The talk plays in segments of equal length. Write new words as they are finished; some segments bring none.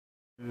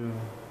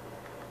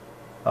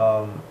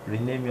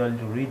Rename your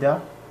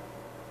reader.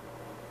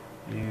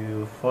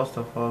 You first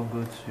of all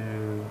go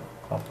to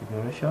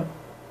configuration,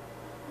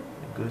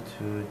 you go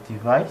to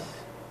device,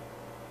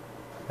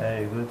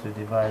 and you go to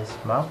device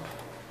map.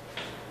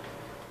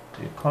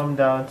 You come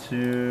down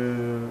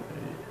to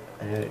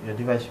your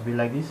device should be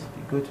like this.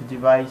 You go to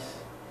device,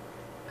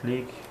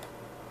 click,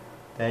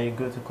 then you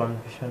go to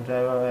communication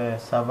driver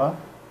server,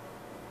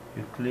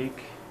 you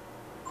click,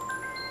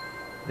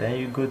 then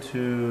you go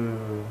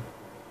to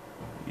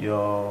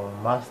your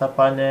master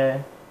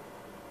panel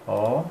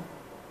or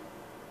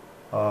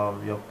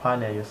your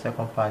panel, your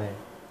second panel,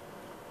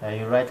 and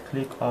you right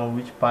click on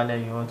which panel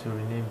you want to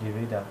rename the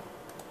reader.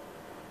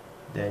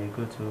 Then you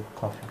go to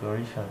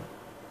configuration,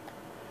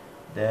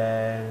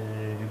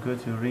 then you go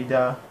to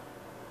reader,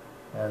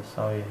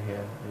 somewhere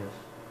here, yes,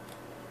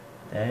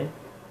 then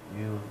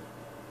you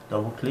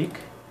double click.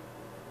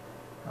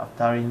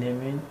 After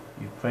renaming,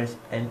 you press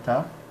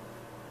enter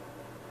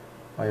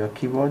on your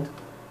keyboard,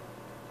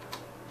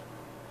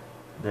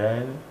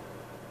 then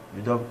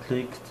you double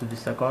click to the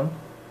second,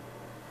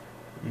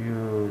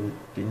 you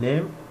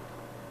rename,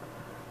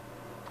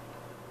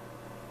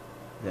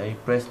 then you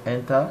press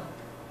enter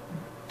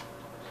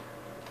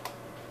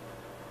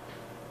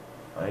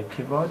on your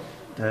keyboard,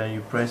 then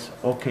you press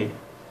OK.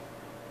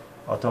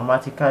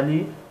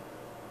 Automatically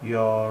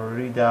your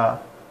reader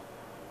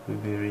will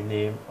be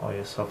renamed on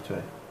your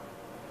software.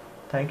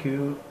 Thank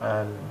you,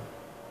 and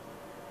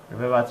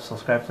remember to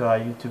subscribe to our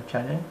YouTube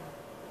channel.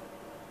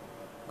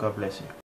 God bless you.